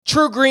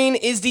True Green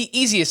is the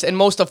easiest and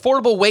most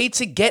affordable way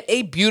to get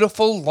a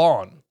beautiful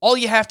lawn. All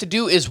you have to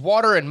do is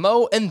water and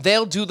mow, and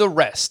they'll do the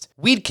rest.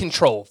 Weed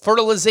control,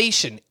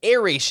 fertilization,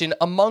 aeration,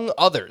 among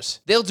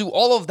others. They'll do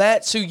all of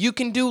that so you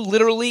can do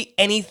literally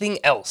anything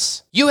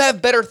else. You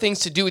have better things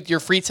to do with your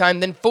free time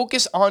than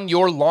focus on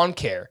your lawn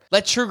care.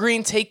 Let True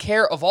Green take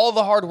care of all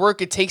the hard work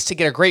it takes to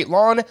get a great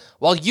lawn,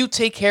 while you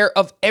take care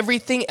of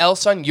everything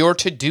else on your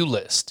to-do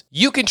list.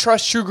 You can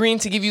trust True Green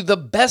to give you the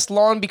best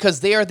lawn because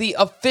they are the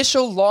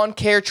official lawn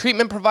care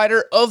treatment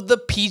provider of the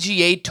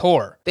PGA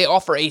Tour. They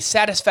offer a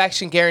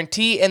satisfaction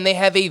guarantee, and they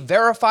have a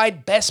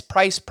verified best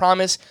price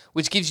promise,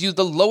 which gives you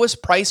the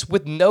lowest price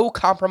with no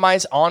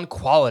compromise on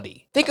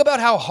quality. Think about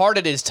how hard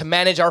it is to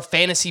manage our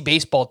fantasy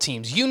baseball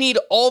teams. You need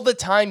all the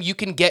time you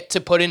can get to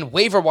put in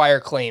waiver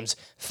wire claims,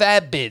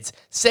 fab bids,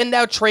 send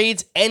out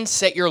trades, and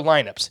set your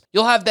lineups.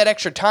 You'll have that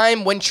extra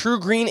time when True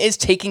Green is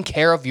taking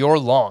care of your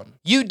lawn.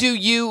 You do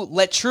you,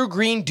 let True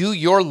Green do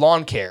your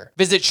lawn care.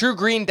 Visit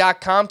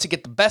truegreen.com to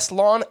get the best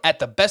lawn at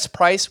the best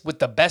price with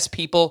the best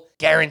people,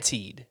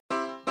 guaranteed.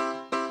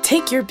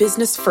 Take your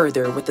business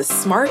further with the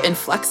smart and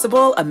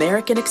flexible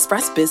American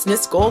Express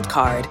Business Gold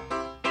Card.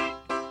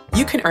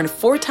 You can earn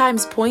 4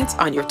 times points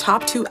on your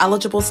top 2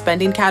 eligible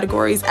spending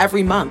categories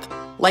every month,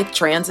 like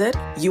transit,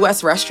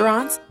 U.S.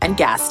 restaurants, and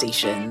gas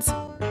stations.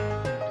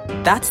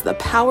 That's the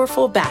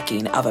powerful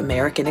backing of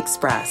American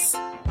Express.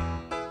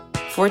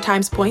 4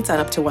 times points on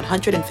up to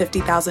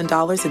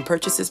 $150,000 in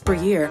purchases per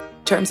year.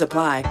 Terms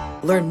apply.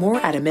 Learn more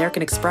at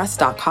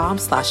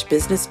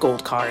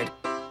americanexpress.com/businessgoldcard.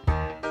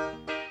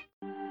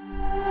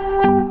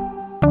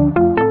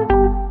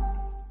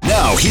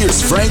 Now,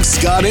 here's Frank,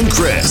 Scott, and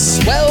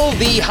Chris. Well,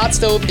 the hot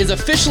stove is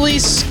officially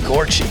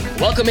scorching.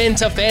 Welcome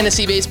into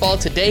Fantasy Baseball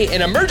Today,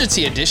 an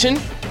emergency edition.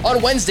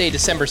 On Wednesday,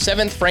 December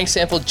 7th, Frank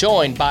Sample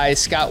joined by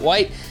Scott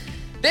White.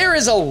 There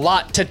is a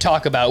lot to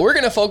talk about. We're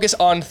going to focus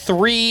on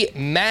 3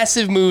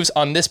 massive moves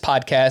on this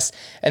podcast,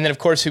 and then, of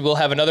course, we will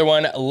have another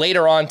one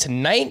later on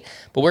tonight,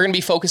 but we're going to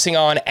be focusing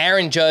on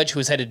Aaron Judge, who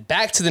is headed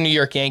back to the New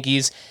York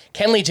Yankees,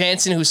 Kenley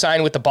Jansen, who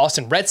signed with the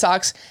Boston Red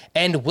Sox,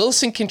 and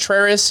Wilson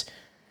Contreras.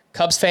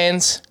 Cubs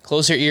fans,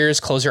 close your ears,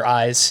 close your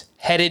eyes,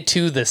 headed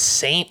to the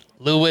St.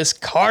 Louis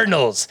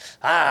Cardinals.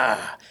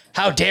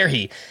 How dare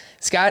he?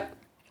 Scott,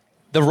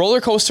 the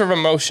roller coaster of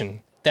emotion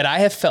that I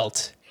have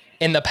felt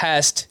in the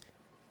past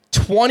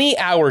 20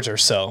 hours or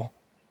so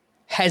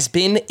has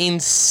been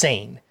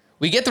insane.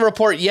 We get the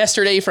report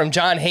yesterday from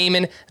John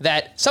Heyman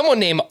that someone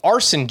named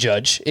Arson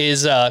Judge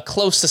is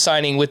close to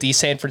signing with the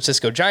San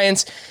Francisco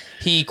Giants.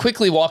 He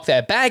quickly walked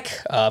that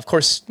back. Of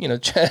course,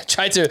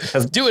 tried to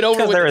do it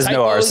over with there is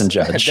no Arson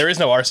Judge. There is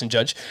no Arson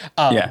Judge.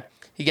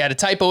 He got a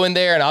typo in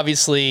there, and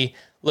obviously,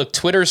 look,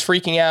 Twitter's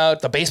freaking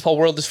out. The baseball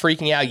world is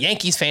freaking out.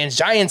 Yankees fans,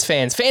 Giants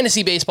fans,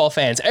 fantasy baseball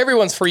fans,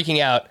 everyone's freaking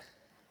out.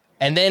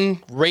 And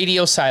then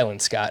radio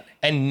silence, Scott,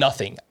 and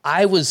nothing.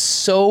 I was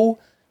so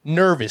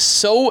nervous,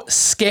 so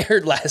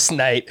scared last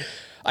night.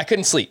 I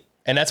couldn't sleep,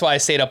 and that's why I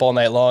stayed up all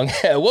night long.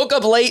 I woke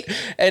up late,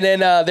 and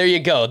then there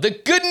you go. The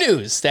good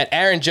news that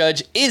Aaron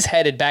Judge is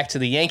headed back to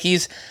the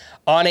Yankees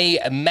on a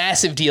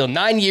massive deal.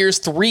 9 years,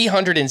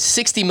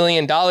 $360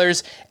 million.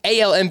 AL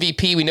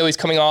MVP, we know he's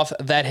coming off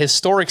that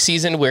historic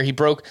season where he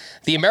broke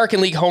the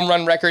American League home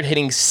run record,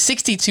 hitting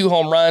 62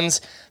 home runs,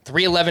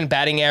 .311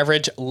 batting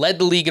average, led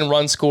the league in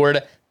runs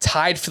scored,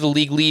 tied for the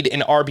league lead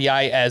in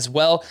RBI as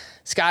well.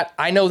 Scott,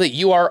 I know that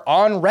you are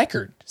on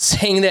record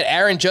saying that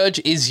Aaron Judge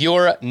is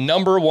your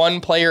number 1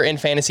 player in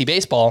fantasy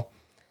baseball.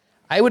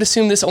 I would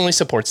assume this only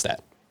supports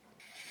that.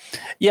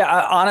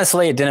 Yeah,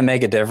 honestly, it didn't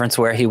make a difference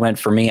where he went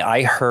for me.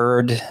 I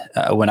heard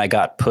when I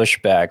got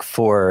pushback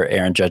for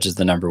Aaron Judge as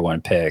the number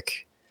 1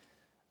 pick,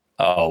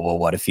 oh, well,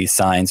 what if he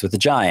signs with the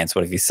Giants?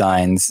 What if he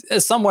signs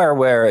somewhere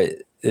where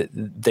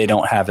they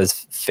don't have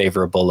as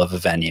favorable of a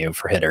venue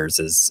for hitters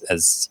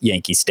as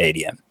Yankee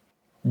Stadium?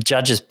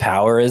 Judge's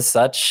power is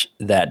such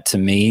that, to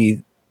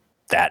me,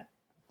 that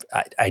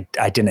I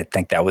didn't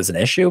think that was an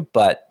issue.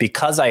 But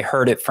because I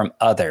heard it from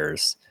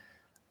others,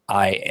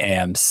 I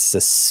am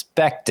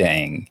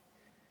suspecting,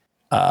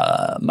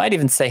 might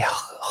even say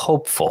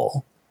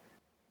hopeful,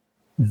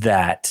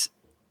 that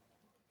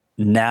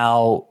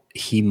now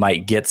he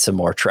might get some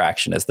more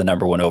traction as the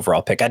number 1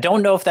 overall pick. I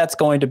don't know if that's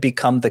going to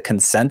become the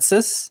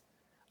consensus.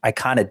 I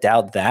kind of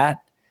doubt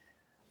that.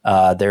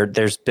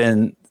 There's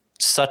been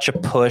such a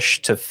push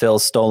to fill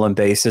stolen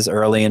bases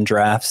early in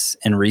drafts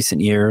in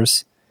recent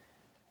years.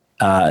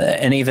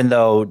 And even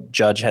though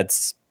Judge had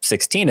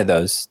 16 of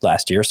those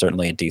last year,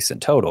 certainly a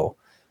decent total,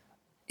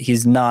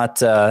 he's not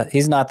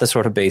the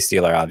sort of base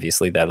stealer,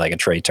 obviously, that like a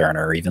Trey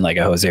Turner or even like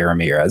a Jose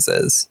Ramirez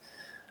is.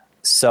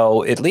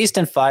 So at least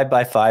in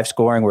 5x5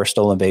 scoring where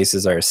stolen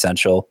bases are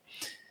essential,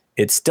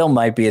 it still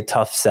might be a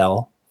tough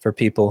sell for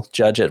people.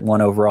 Judge at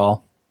 1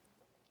 overall.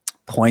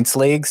 Points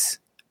leagues,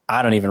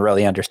 I don't even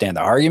really understand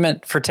the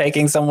argument for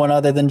taking someone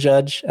other than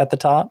Judge at the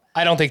top.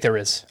 I don't think there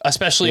is,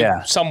 especially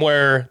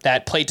somewhere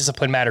that plate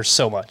discipline matters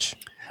so much.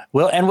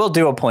 We'll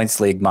do a points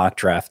league mock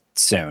draft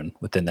soon,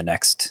 within the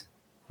next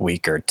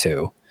week or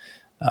two.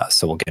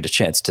 So we'll get a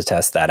chance to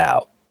test that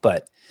out.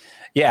 But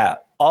Yeah,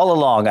 all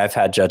along I've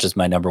had Judge as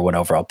my number one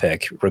overall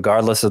pick.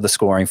 Regardless of the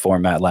scoring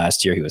format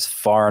last year, he was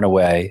far and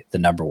away the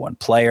number one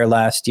player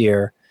last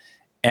year.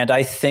 And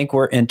I think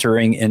we're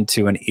entering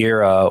into an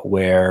era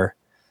where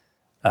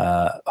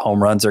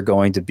home runs are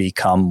going to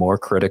become more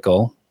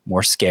critical,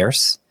 more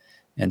scarce,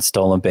 and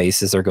stolen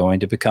bases are going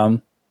to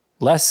become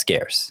less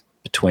scarce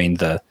between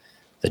the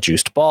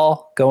juiced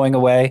ball going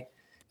away,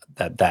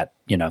 that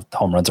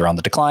home runs are on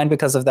the decline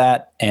because of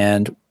that.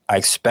 And I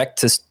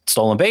expect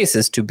stolen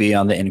bases to be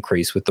on the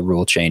increase with the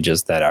rule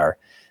changes that are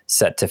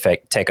set to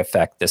take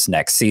effect this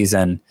next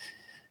season.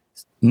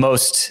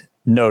 Most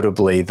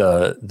notably,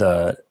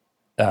 the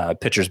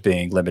pitchers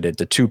being limited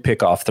to 2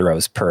 pickoff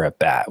throws per at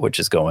bat, which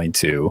is going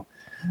to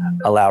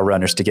allow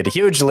runners to get a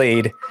huge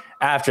lead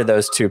after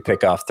those 2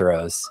 pickoff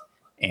throws.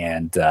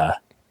 And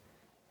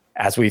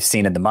as we've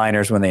seen in the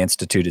minors when they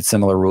instituted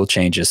similar rule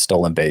changes,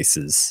 stolen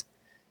bases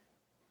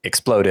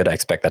exploded. I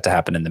expect that to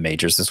happen in the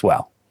majors as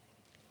well.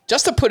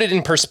 Just to put it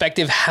in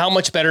perspective, how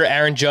much better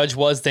Aaron Judge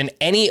was than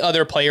any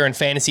other player in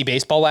fantasy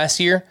baseball last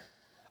year,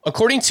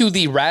 according to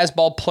the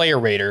Razzball Player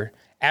Rater,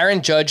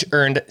 Aaron Judge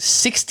earned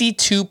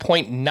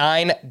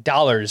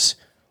 $62.9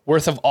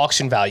 worth of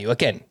auction value.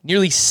 Again,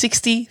 nearly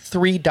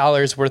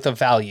 $63 worth of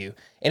value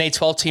in a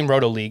 12-team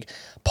Roto League.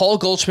 Paul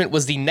Goldschmidt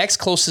was the next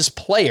closest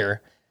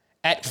player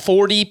at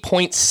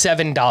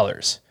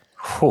 $40.7.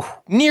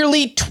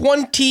 Nearly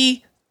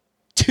 $22,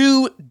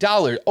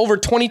 over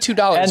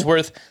 $22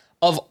 worth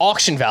of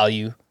auction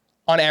value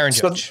on Aaron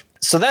Judge.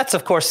 So that's,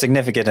 of course,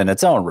 significant in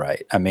its own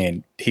right. I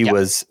mean, he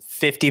was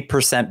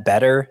 50%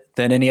 better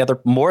than any other,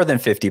 more than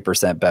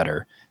 50%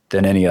 better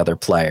than any other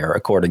player,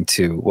 according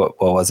to,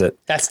 what was it?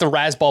 That's the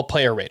Razzball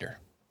Player Rater.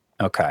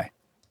 Okay.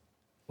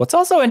 What's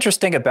also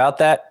interesting about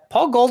that,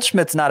 Paul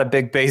Goldschmidt's not a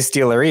big base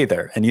stealer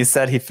either, and you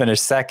said he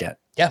finished second.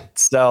 Yeah.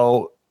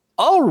 So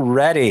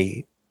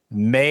already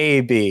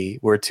maybe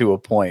we're to a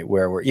point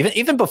where we're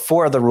even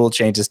before the rule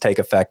changes take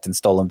effect and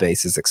stolen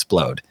bases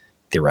explode,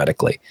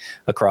 theoretically,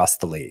 across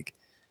the league.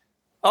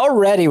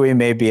 Already we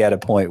may be at a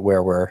point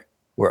where we're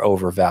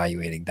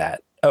overvaluing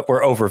that.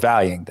 We're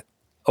overvaluing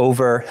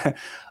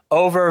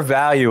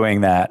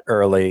that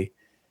early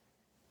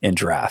in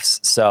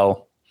drafts.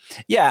 So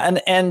yeah,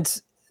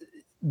 and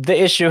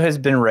the issue has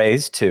been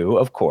raised too,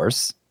 of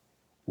course.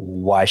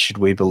 Why should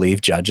we believe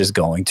Judge is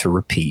going to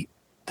repeat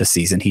the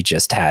season he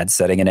just had,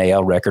 setting an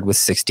AL record with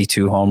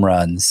 62 home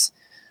runs?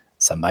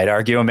 Some might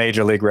argue a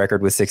major league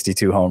record with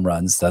 62 home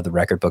runs, though the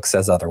record book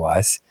says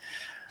otherwise.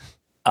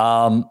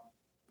 And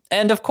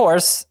of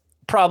course,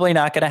 probably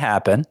not going to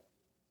happen.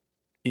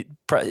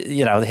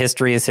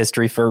 History is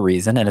history for a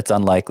reason, and it's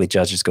unlikely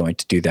Judge is going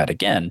to do that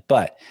again.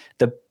 But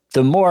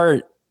the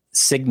more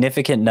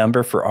significant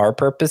number for our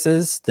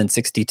purposes than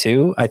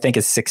 62, I think,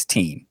 is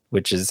 16,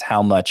 which is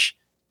how much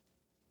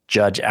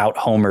Judge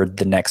out-homered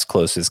the next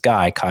closest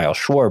guy, Kyle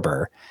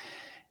Schwarber.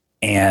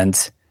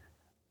 And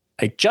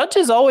Judge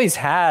has always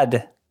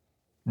had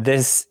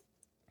this,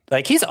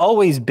 he's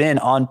always been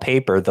on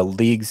paper the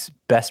league's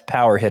best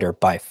power hitter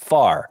by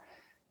far.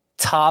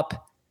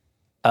 Top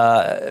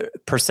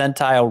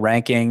percentile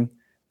ranking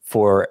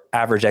for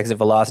average exit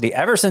velocity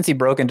ever since he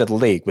broke into the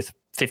league with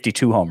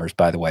 52 homers,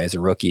 by the way, as a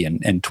rookie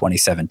in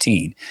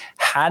 2017.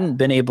 Hadn't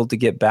been able to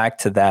get back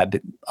to that.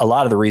 A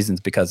lot of the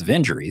reasons because of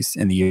injuries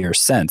in the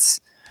years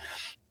since.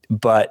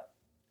 But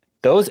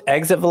those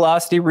exit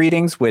velocity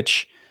readings,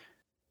 which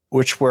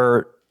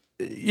were,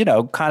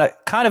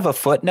 kind of a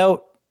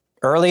footnote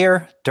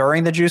earlier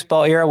during the juice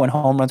ball era when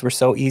home runs were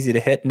so easy to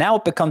hit, now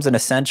it becomes an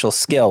essential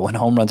skill when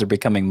home runs are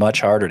becoming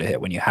much harder to hit,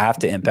 when you have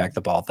to impact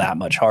the ball that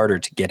much harder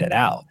to get it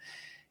out.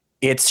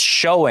 It's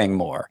showing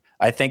more.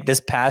 I think this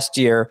past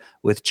year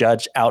with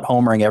Judge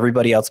out-homering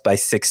everybody else by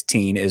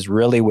 16 is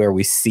really where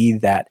we see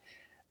that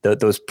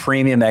those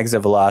premium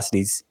exit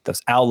velocities,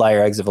 those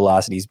outlier exit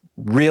velocities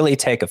really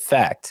take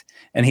effect.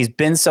 And he's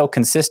been so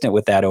consistent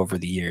with that over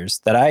the years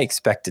that I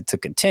expect it to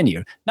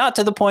continue. Not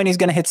to the point he's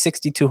going to hit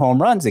 62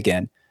 home runs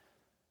again.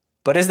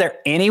 But is there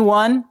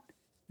anyone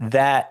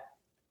that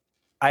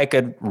I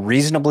could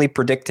reasonably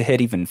predict to hit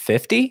even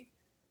 50?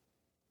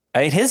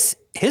 I mean, his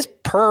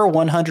per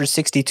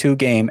 162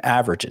 game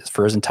averages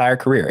for his entire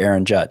career,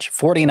 Aaron Judge,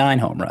 49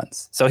 home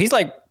runs. So he's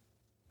like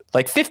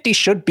 50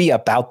 should be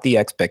about the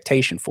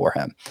expectation for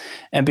him.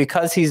 And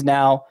because he's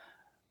now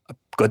a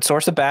good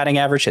source of batting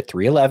average, hit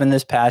 311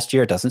 this past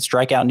year, doesn't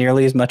strike out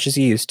nearly as much as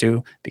he used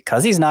to,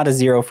 because he's not a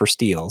zero for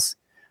steals,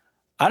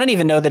 I don't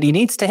even know that he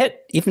needs to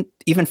hit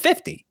even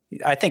 50.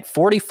 I think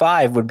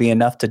 45 would be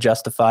enough to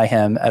justify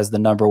him as the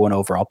number one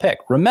overall pick.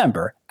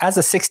 Remember, as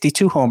a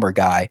 62 homer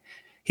guy,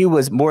 he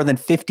was more than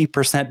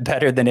 50%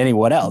 better than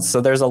anyone else.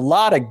 So there's a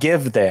lot of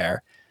give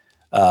there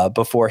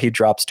before he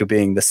drops to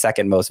being the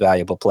second most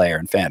valuable player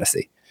in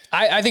fantasy.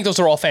 I think those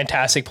are all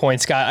fantastic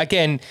points, Scott.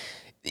 Again,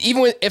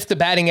 even if the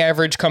batting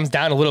average comes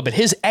down a little bit,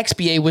 his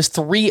XBA was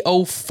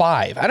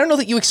 305. I don't know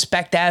that you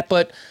expect that,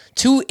 but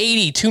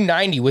 280,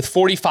 290 with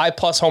 45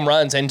 plus home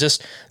runs and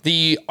just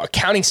the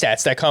counting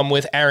stats that come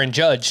with Aaron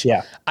Judge.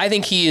 Yeah. I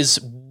think he is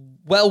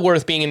well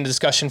worth being in the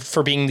discussion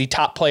for being the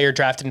top player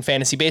drafted in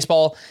fantasy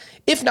baseball.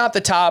 if not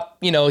the top,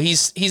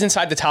 he's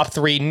inside the top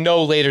 3,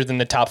 no later than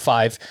the top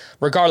 5,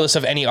 regardless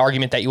of any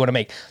argument that you want to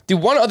make. The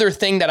one other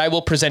thing that I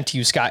will present to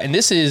you, Scott, and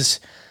this is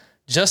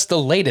just the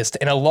latest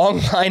in a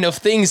long line of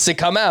things to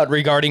come out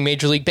regarding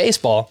Major League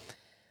Baseball.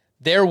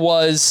 There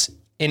was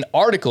an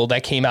article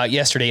that came out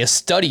yesterday, a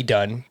study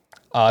done,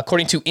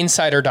 according to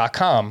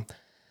Insider.com,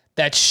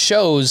 that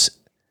shows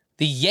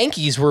the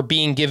Yankees were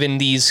being given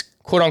these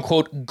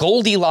quote-unquote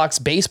Goldilocks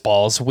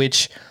baseballs,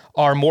 which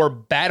are more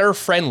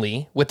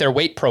batter-friendly with their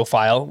weight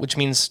profile, which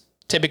means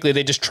typically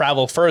they just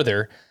travel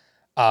further.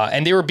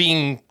 And they were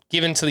being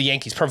given to the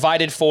Yankees,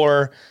 provided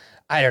for,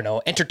 I don't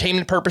know,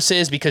 entertainment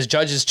purposes because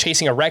Judge is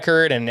chasing a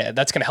record and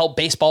that's going to help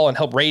baseball and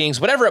help ratings,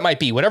 whatever it might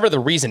be, whatever the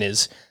reason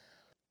is.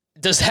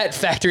 Does that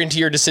factor into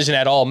your decision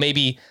at all?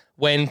 Maybe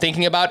when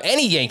thinking about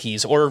any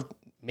Yankees or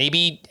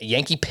maybe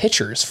Yankee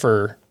pitchers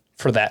for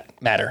that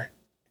matter?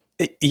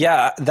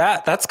 Yeah,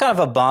 that's kind of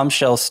a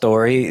bombshell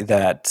story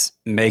that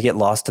may get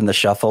lost in the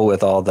shuffle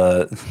with all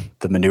the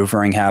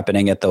maneuvering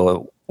happening at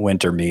the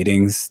winter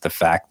meetings. The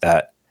fact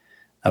that,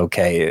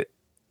 okay,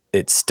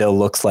 it still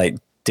looks like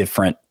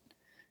different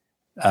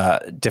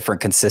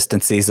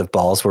consistencies of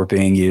balls were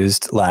being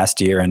used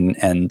last year,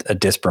 and a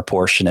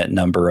disproportionate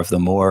number of the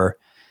more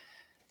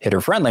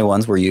hitter-friendly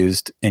ones were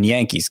used in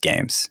Yankees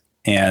games.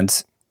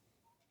 And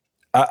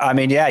I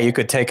mean, yeah, you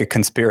could take a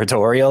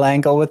conspiratorial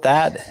angle with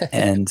that,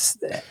 and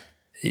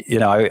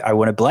I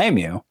wouldn't blame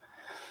you.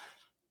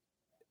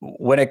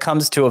 When it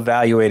comes to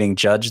evaluating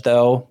Judge,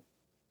 though,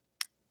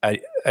 I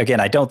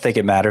don't think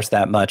it matters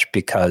that much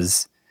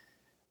because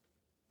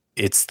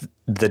it's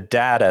the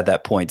data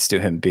that points to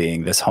him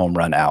being this home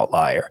run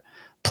outlier.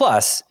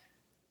 Plus,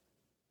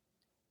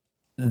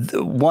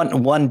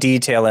 one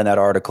detail in that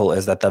article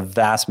is that the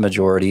vast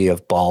majority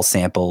of ball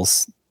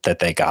samples that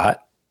they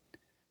got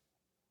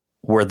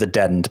were the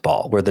deadened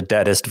ball, were the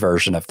deadest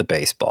version of the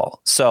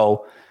baseball.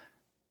 So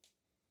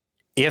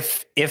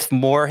if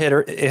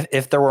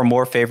there were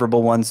more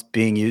favorable ones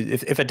being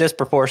used, if a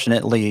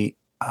disproportionately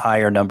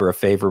higher number of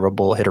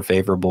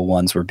favorable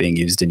ones were being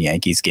used in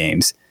Yankees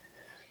games,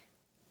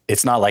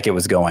 it's not like it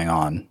was going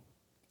on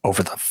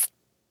over the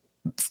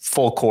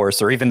full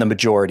course or even the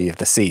majority of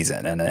the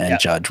season. And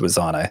Judge was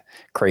on a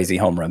crazy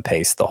home run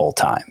pace the whole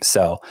time.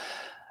 So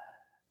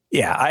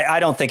yeah, I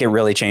don't think it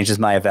really changes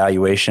my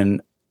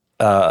evaluation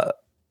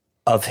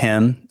of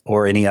him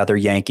or any other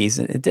Yankees.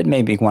 It did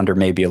make me wonder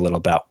maybe a little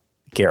about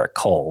Garrett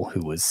Cole, who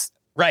was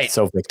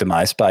so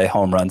victimized by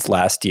home runs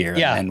last year,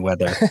 and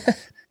whether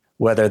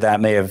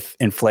that may have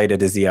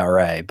inflated his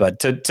ERA. But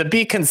to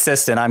be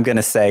consistent, I'm going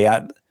to say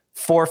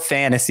for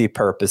fantasy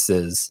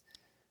purposes,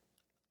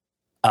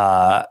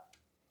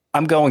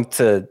 I'm going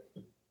to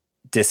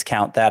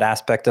discount that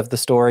aspect of the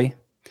story.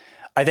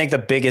 I think the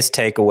biggest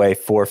takeaway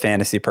for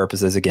fantasy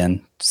purposes,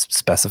 again,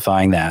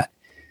 specifying that,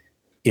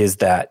 is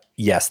that,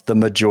 yes, the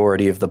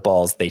majority of the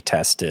balls they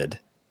tested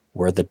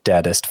were the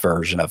deadest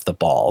version of the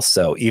ball.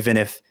 So even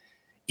if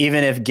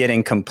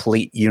getting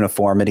complete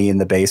uniformity in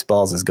the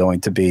baseballs is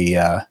going to be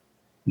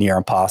near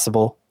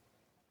impossible,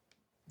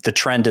 the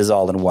trend is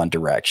all in one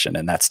direction,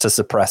 and that's to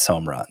suppress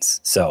home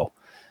runs. So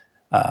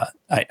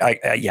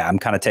I'm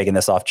kind of taking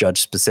this off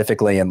Judge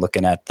specifically and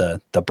looking at the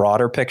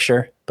broader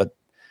picture, but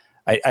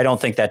I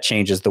don't think that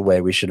changes the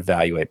way we should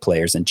evaluate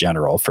players in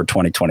general for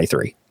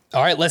 2023.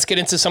 All right, let's get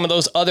into some of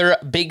those other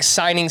big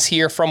signings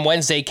here from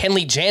Wednesday.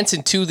 Kenley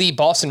Jansen to the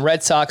Boston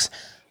Red Sox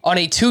on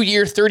a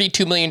 2-year,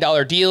 $32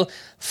 million deal.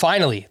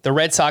 Finally, the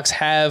Red Sox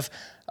have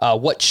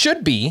what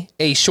should be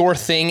a sure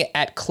thing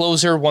at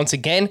closer once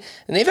again.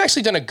 And they've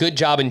actually done a good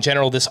job in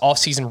general this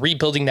offseason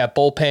rebuilding that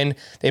bullpen.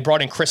 They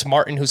brought in Chris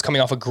Martin, who's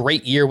coming off a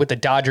great year with the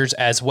Dodgers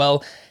as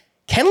well.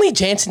 Kenley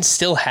Jansen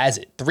still has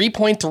it.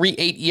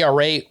 3.38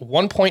 ERA,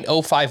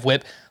 1.05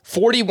 whip,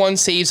 41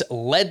 saves,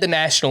 led the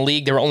National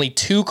League. There were only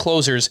 2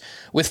 closers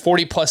with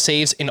 40-plus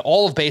saves in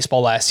all of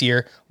baseball last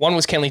year. One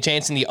was Kenley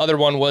Jansen. The other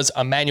one was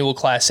Emmanuel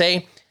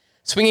Clase.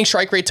 Swinging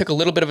strike rate took a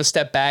little bit of a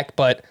step back,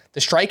 but the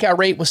strikeout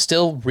rate was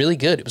still really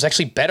good. It was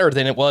actually better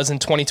than it was in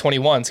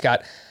 2021,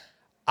 Scott.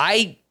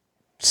 I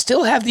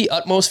still have the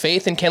utmost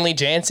faith in Kenley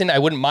Jansen. I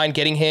wouldn't mind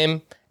getting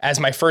him as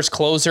my first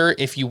closer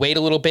if you wait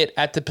a little bit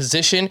at the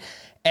position.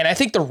 And I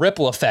think the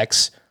ripple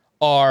effects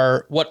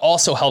are what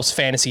also helps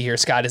fantasy here,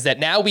 Scott, is that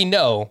now we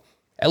know,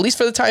 at least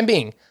for the time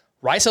being,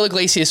 Raisel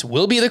Iglesias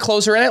will be the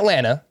closer in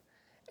Atlanta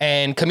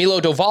and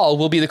Camilo Doval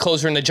will be the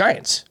closer in the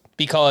Giants,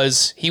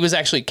 because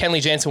Kenley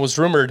Jansen was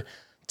rumored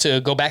to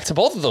go back to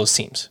both of those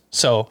teams.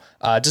 So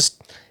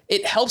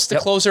it helps the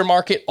closer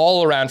market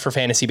all around for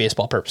fantasy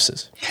baseball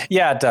purposes.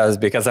 Yeah, it does,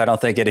 because I don't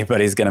think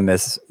anybody's going to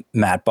miss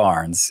Matt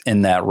Barnes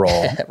in that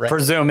role, right,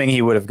 presuming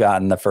he would have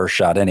gotten the first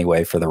shot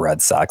anyway for the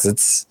Red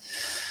Sox.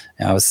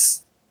 I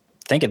was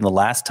thinking the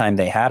last time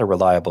they had a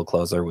reliable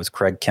closer was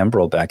Craig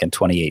Kimbrell back in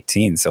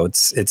 2018. So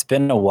it's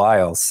been a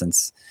while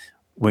since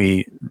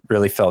we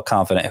really felt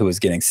confident who was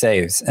getting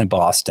saves in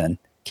Boston.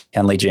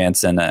 Kenley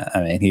Jansen,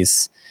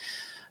 he's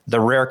the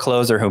rare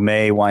closer who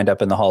may wind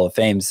up in the Hall of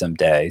Fame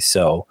someday.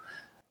 So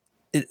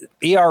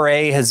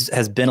ERA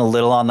has been a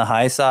little on the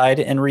high side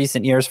in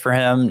recent years for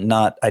him.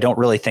 I don't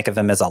really think of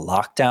him as a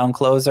lockdown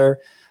closer,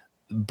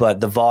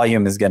 but the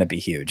volume is going to be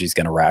huge. He's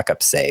going to rack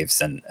up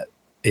saves, and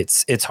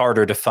it's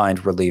harder to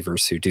find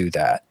relievers who do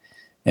that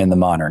in the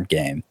modern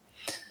game.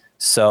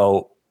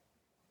 So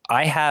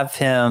I have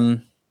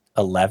him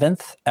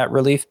 11th at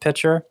relief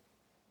pitcher,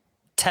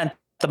 10th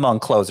among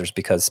closers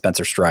because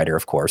Spencer Strider,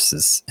 of course,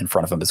 is in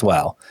front of him as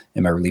well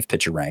in my relief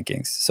pitcher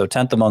rankings. So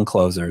 10th among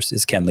closers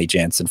is Kenley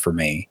Jansen for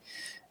me.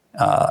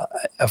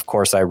 Of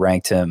course, I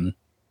ranked him.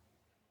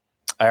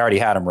 I already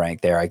had him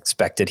ranked there. I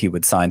expected he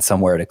would sign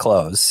somewhere to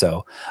close.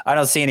 So I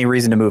don't see any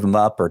reason to move him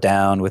up or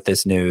down with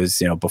this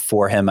news.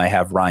 Before him, I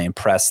have Ryan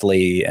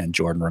Presley and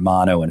Jordan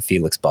Romano and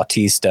Felix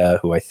Bautista,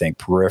 who I think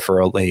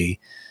peripherally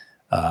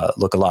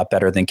look a lot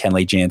better than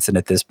Kenley Jansen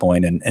at this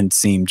point and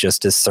seem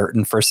just as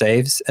certain for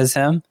saves as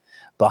him.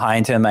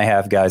 Behind him, I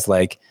have guys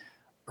like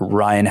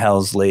Ryan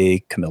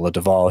Helsley, Camilo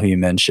Doval, who you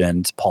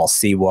mentioned, Paul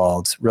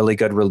Sewald, really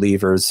good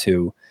relievers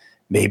who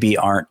maybe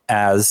aren't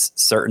as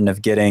certain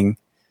of getting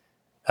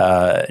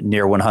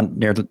nearly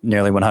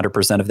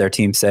 100% of their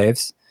team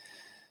saves.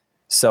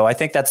 So I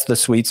think that's the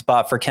sweet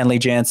spot for Kenley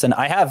Jansen.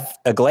 I have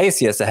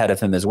Iglesias ahead of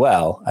him as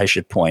well. I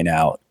should point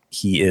out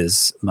he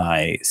is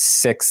my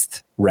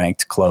 6th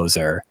ranked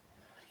closer,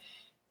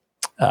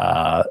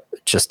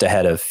 just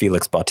ahead of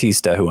Felix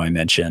Bautista, who I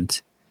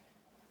mentioned.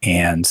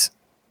 And,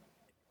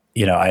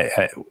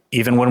 I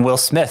even when Will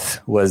Smith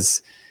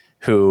was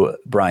who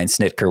Brian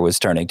Snitker was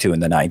turning to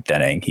in the 9th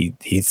inning,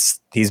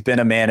 he's been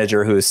a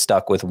manager who is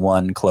stuck with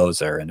one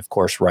closer. And of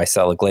course,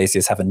 Raisel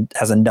Iglesias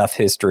has enough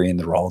history in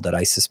the role that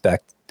I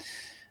suspect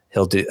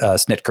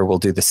Snitker will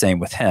do the same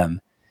with him.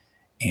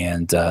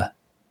 And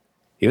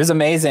he was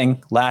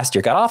amazing last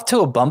year. Got off to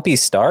a bumpy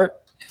start,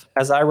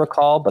 as I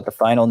recall, but the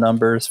final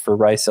numbers for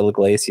Raisel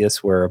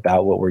Iglesias were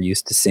about what we're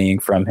used to seeing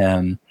from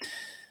him.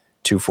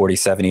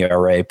 2.47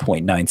 ERA,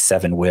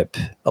 0.97 WHIP,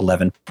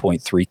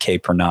 11.3 K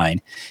per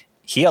 9.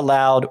 He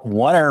allowed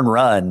one earned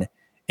run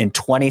in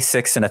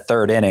 26 and a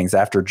third innings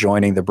after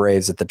joining the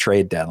Braves at the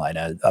trade deadline,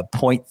 a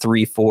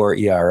 0.34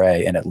 ERA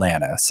in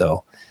Atlanta.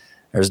 So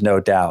there's no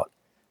doubt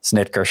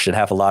Snitker should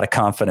have a lot of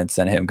confidence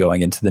in him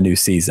going into the new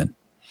season.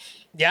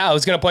 Yeah, I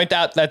was going to point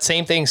out that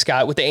same thing,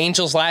 Scott. With the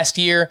Angels last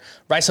year,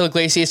 Raisel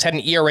Iglesias had an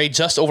ERA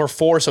just over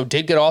 4, so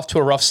did get off to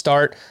a rough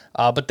start.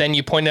 But then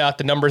you pointed out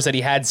the numbers that he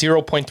had,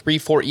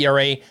 0.34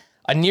 ERA,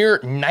 a near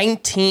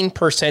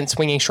 19%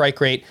 swinging strike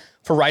rate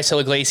for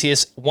Raisel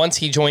Iglesias once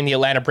he joined the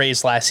Atlanta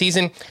Braves last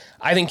season.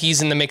 I think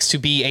he's in the mix to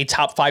be a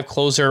top 5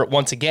 closer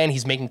once again.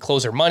 He's making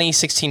closer money,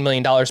 $16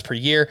 million per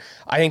year.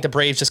 I think the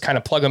Braves just kind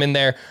of plug him in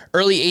there.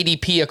 Early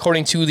ADP,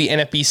 according to the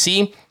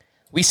NFBC,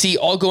 we see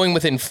all going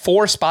within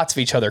 4 spots of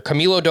each other.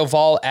 Camilo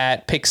Doval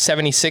at pick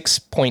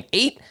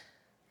 76.8,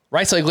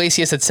 Raisel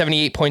Iglesias at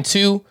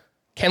 78.2,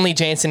 Kenley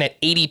Jansen at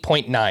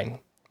 80.9.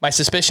 My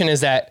suspicion is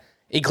that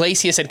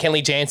Iglesias and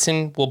Kenley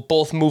Jansen will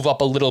both move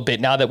up a little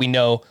bit now that we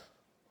know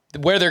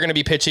where they're going to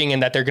be pitching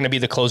and that they're going to be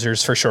the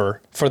closers for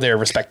sure for their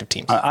respective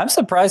teams. I'm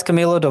surprised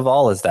Camilo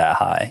Doval is that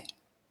high.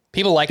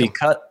 People like him.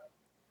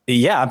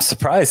 Yeah, I'm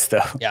surprised though.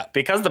 Yeah.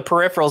 Because the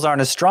peripherals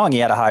aren't as strong. He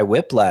had a high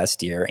whip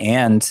last year,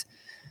 and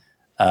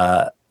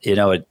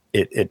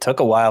it took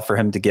a while for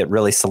him to get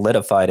really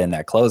solidified in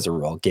that closer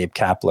role. Gabe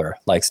Kapler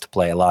likes to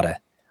play a lot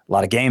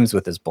of games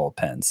with his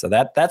bullpen, so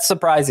that's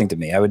surprising to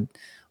me. I would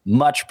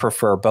much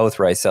prefer both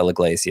Raisel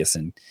Iglesias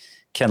and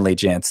Kenley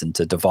Jansen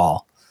to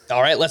Doval.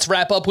 All right, let's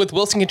wrap up with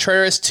Wilson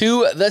Contreras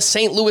to the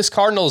St. Louis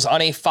Cardinals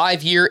on a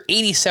 5-year,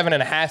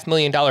 $87.5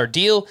 million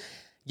deal.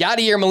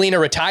 Yadier Molina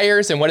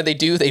retires, and what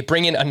do? They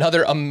bring in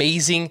another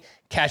amazing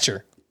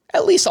catcher,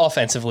 at least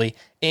offensively,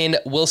 in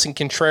Wilson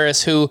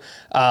Contreras, who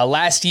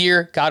last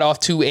year got off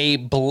to a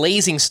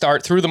blazing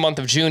start through the month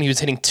of June. He was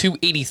hitting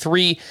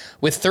 .283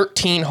 with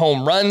 13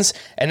 home runs,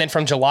 and then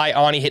from July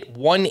on, he hit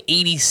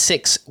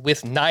 .186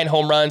 with 9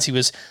 home runs. He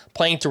was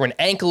playing through an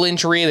ankle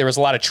injury. There was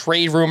a lot of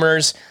trade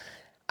rumors.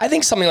 I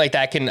think something like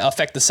that can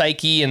affect the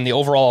psyche and the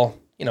overall,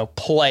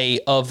 play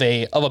of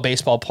a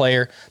baseball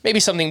player. Maybe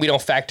something we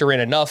don't factor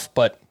in enough,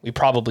 but we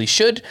probably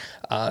should.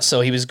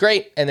 So he was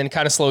great and then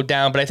kind of slowed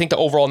down. But I think the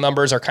overall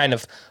numbers are kind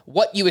of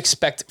what you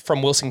expect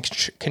from Wilson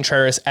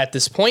Contreras at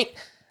this point.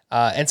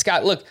 And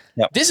Scott, look,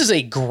 This is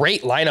a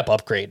great lineup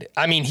upgrade.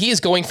 I mean, he is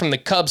going from the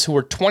Cubs, who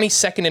were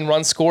 22nd in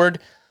runs scored,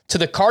 to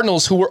the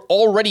Cardinals, who were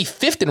already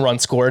 5th in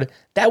runs scored.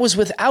 That was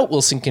without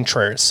Wilson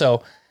Contreras.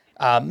 So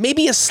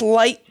maybe a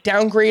slight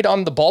downgrade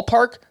on the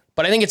ballpark,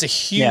 but I think it's a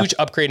huge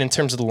upgrade in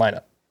terms of the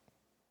lineup.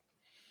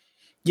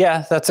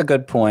 Yeah, that's a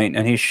good point.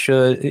 And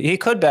he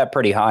could bat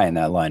pretty high in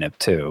that lineup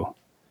too.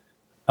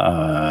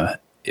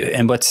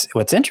 And what's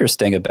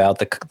interesting about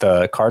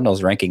the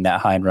Cardinals ranking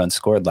that high in runs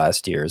scored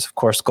last year is, of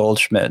course,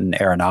 Goldschmidt and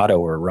Arenado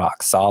were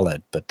rock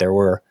solid, but there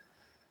were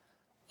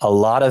a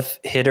lot of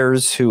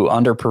hitters who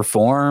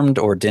underperformed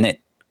or didn't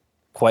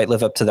quite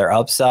live up to their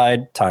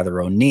upside.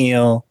 Tyler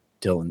O'Neill,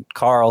 Dylan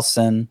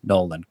Carlson,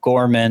 Nolan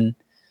Gorman.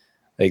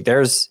 Like,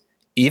 there's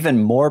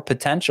even more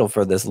potential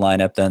for this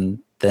lineup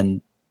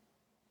than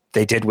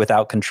they did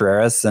without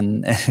Contreras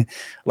and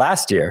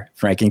last year,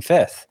 ranking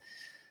 5th.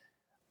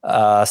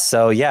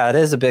 So yeah, it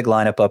is a big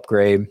lineup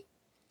upgrade.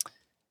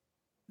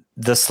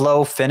 The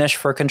slow finish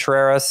for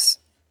Contreras,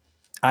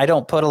 I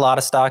don't put a lot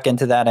of stock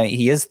into that. I mean,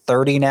 he is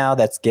 30 now.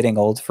 That's getting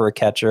old for a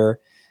catcher.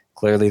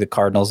 Clearly, the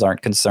Cardinals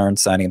aren't concerned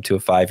signing him to a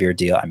 5-year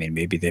deal. I mean,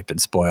 maybe they've been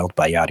spoiled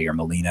by Yadier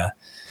Molina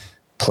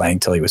playing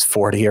till he was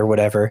 40 or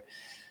whatever.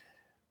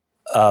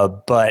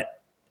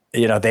 But,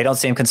 you know, they don't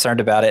seem concerned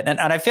about it. And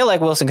I feel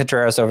like Wilson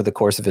Contreras, over the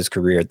course of his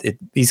career,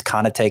 he's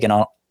kind of taken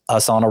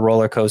us on a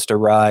roller coaster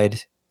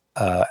ride.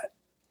 At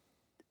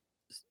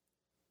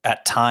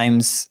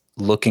times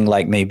looking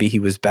like maybe he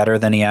was better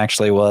than he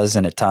actually was,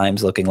 and at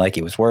times looking like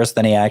he was worse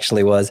than he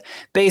actually was,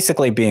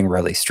 basically being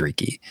really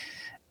streaky.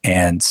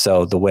 And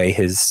so the way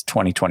his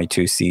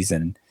 2022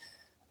 season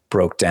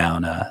broke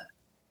down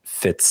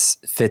fits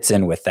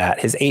in with that.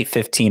 His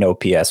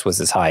 .815 OPS was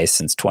his highest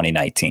since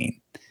 2019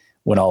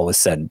 when all was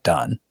said and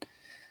done.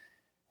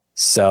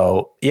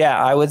 So,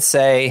 yeah, I would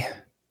say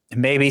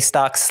maybe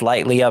stock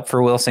slightly up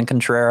for Wilson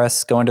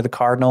Contreras going to the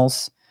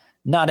Cardinals.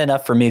 Not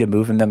enough for me to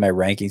move him in my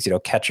rankings. You know,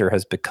 catcher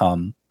has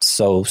become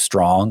so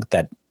strong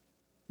that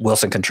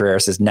Wilson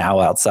Contreras is now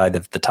outside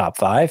of the top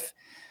 5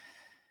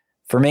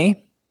 for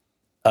me.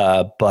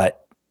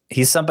 But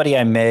he's somebody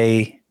I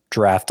may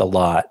draft a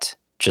lot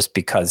just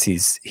because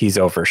he's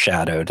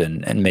overshadowed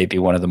and maybe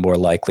one of the more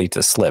likely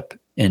to slip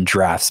in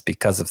drafts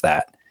because of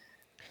that.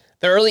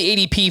 The early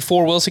ADP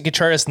for Wilson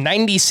Contreras,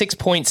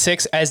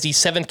 96.6 as the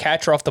 7th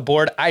catcher off the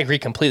board. I agree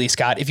completely,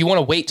 Scott. If you want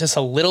to wait just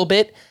a little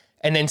bit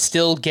and then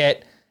still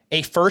get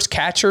a first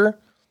catcher,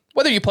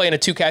 whether you play in a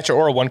 2-catcher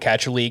or a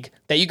 1-catcher league,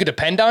 that you could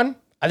depend on,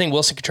 I think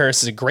Wilson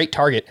Contreras is a great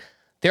target.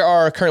 There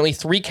are currently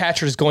 3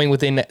 catchers going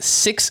within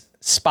 6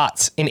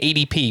 spots in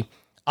ADP.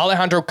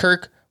 Alejandro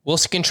Kirk,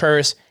 Wilson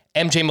Contreras,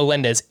 MJ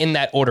Melendez in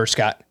that order,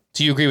 Scott.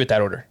 Do you agree with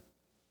that order?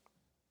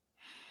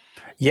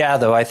 Yeah,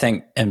 though I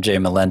think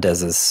MJ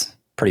Melendez is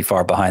pretty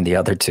far behind the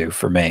other 2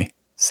 for me.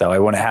 So I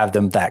wouldn't have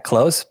them that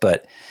close,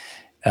 but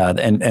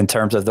in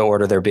terms of the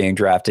order they're being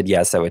drafted,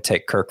 yes, I would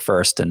take Kirk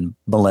first and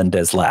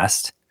Melendez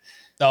last.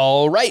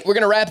 All right, we're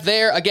going to wrap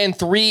there. Again,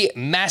 3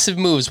 massive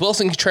moves.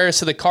 Wilson Contreras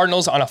to the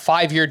Cardinals on a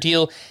 5-year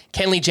deal.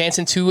 Kenley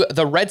Jansen to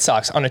the Red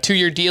Sox on a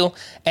 2-year deal.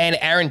 And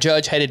Aaron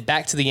Judge headed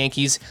back to the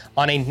Yankees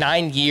on a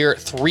 9-year,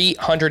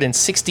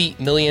 $360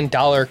 million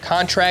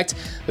contract.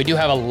 We do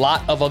have a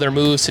lot of other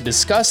moves to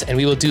discuss, and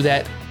we will do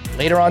that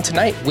later on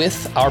tonight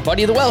with our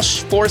buddy of the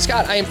Welsh. For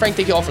Scott, I am Frank.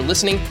 Thank you all for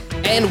listening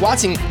and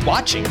watching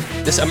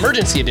this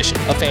emergency edition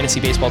of Fantasy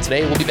Baseball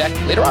Today. We'll be back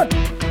later on.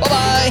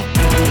 Bye-bye.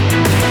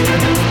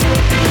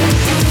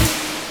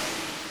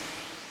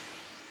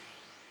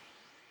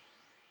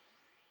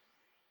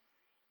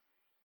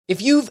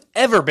 If you've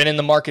ever been in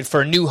the market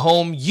for a new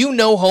home, you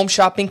know home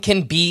shopping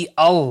can be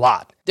a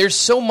lot. There's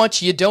so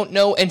much you don't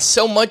know and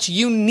so much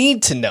you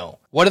need to know.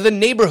 What are the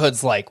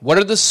neighborhoods like? What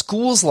are the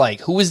schools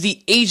like? Who is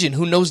the agent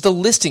who knows the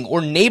listing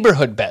or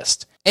neighborhood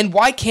best? And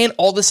why can't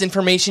all this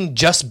information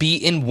just be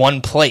in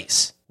one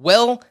place?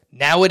 Well,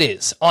 now it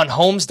is on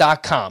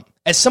Homes.com.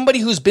 As somebody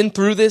who's been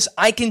through this,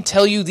 I can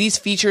tell you these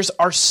features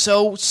are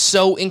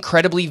so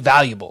incredibly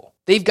valuable.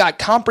 They've got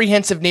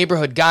comprehensive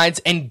neighborhood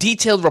guides and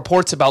detailed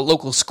reports about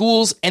local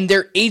schools, and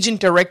their agent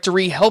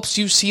directory helps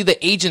you see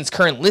the agent's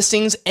current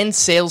listings and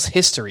sales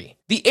history.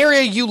 The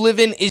area you live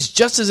in is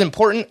just as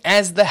important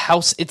as the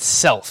house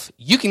itself.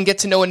 You can get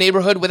to know a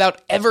neighborhood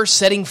without ever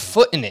setting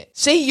foot in it.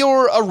 Say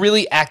you're a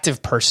really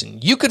active person.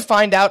 You could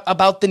find out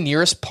about the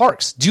nearest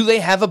parks. Do they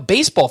have a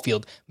baseball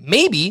field?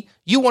 Maybe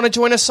you want to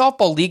join a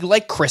softball league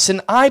like Chris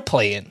and I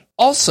play in.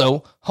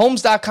 Also,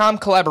 Homes.com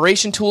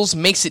collaboration tools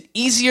makes it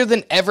easier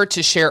than ever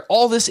to share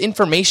all this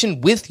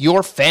information with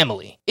your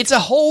family. It's a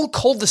whole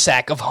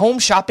cul-de-sac of home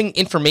shopping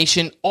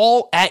information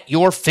all at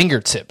your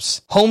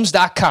fingertips.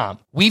 Homes.com.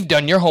 We've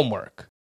done your homework.